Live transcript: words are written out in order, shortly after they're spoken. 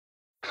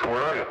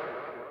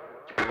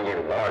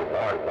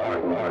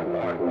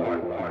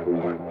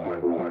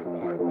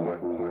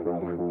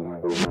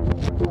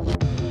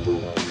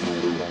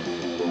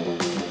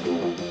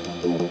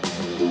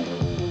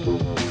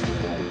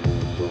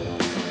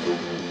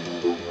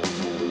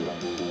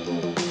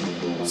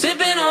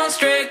Sipping on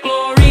straight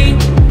chlorine,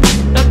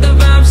 let the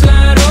vibe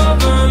slide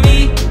over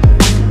me.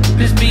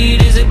 This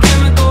beat is a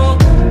chemical,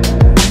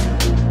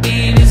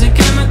 beat is a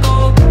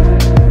chemical.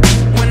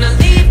 When I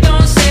leave,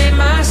 don't save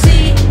my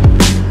seat.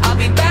 I'll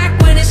be back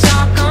when it's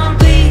all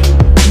complete.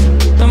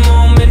 The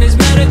moment is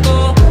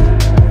medical,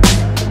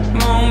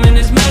 moment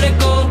is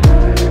medical.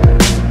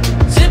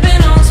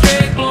 Sipping on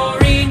straight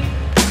chlorine,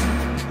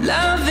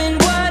 loving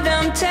what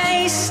I'm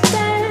tasting.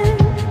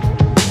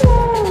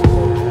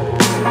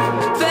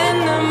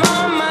 Venom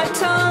on my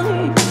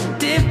tongue,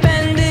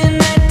 depending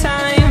at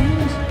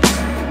times.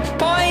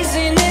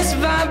 Poisonous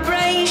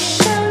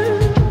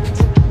vibrations,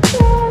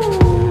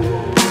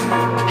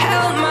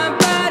 help my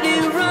body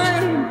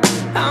run.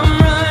 I'm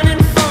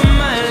running for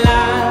my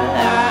life,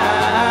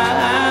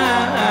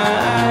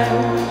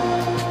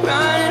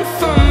 running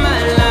for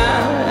my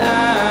life.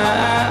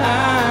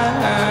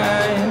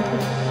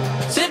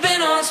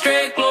 Sipping on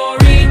straight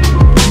chlorine,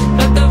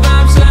 let the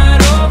vibe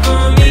slide over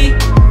me.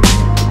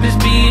 This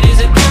beat is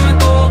a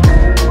chemical,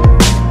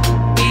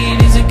 beat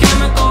is a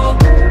chemical.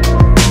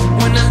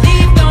 When I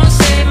leave, don't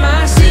save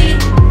my seat.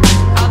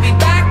 I'll be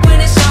back when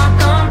it's all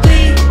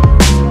complete.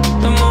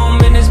 The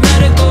moment is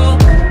medical,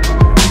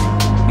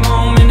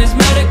 moment is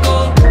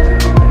medical.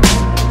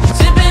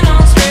 Sipping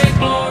on straight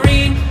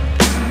chlorine,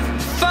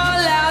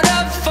 fall out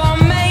of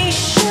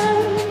formation.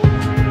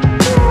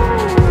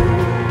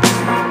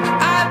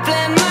 I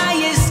plan my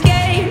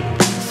escape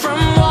from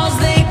walls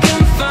they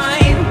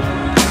confine.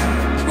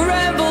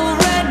 Rebel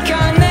red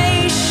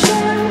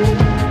carnation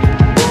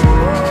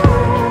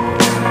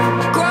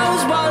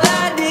grows while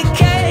I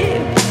decay.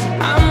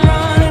 I'm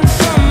running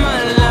from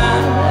my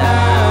life,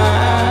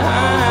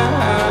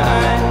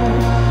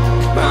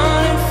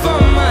 running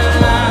from my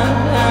life.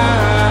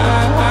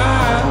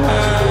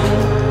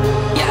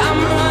 Yeah, I'm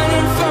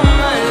running from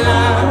my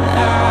life,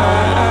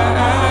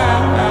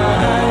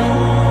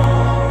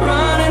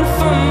 running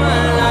from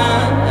my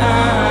life.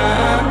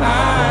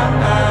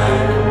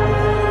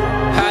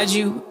 Had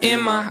you in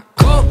my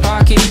coat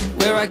pocket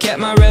where I kept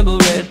my rebel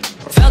red.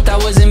 Felt I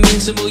was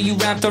invincible, you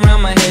wrapped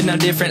around my head. Now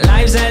different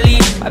lives I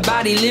lead, my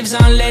body lives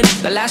on lead.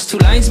 The last two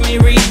lines may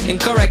read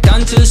incorrect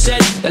until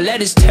said. The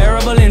lead is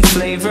terrible in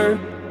flavor,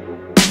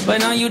 but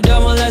now you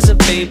double as a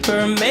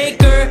paper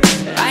maker.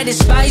 I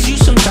despise you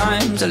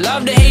sometimes, I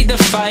love to hate the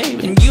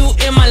fight. And you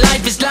in my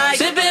life is like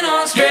sipping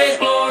on straight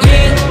chlorine.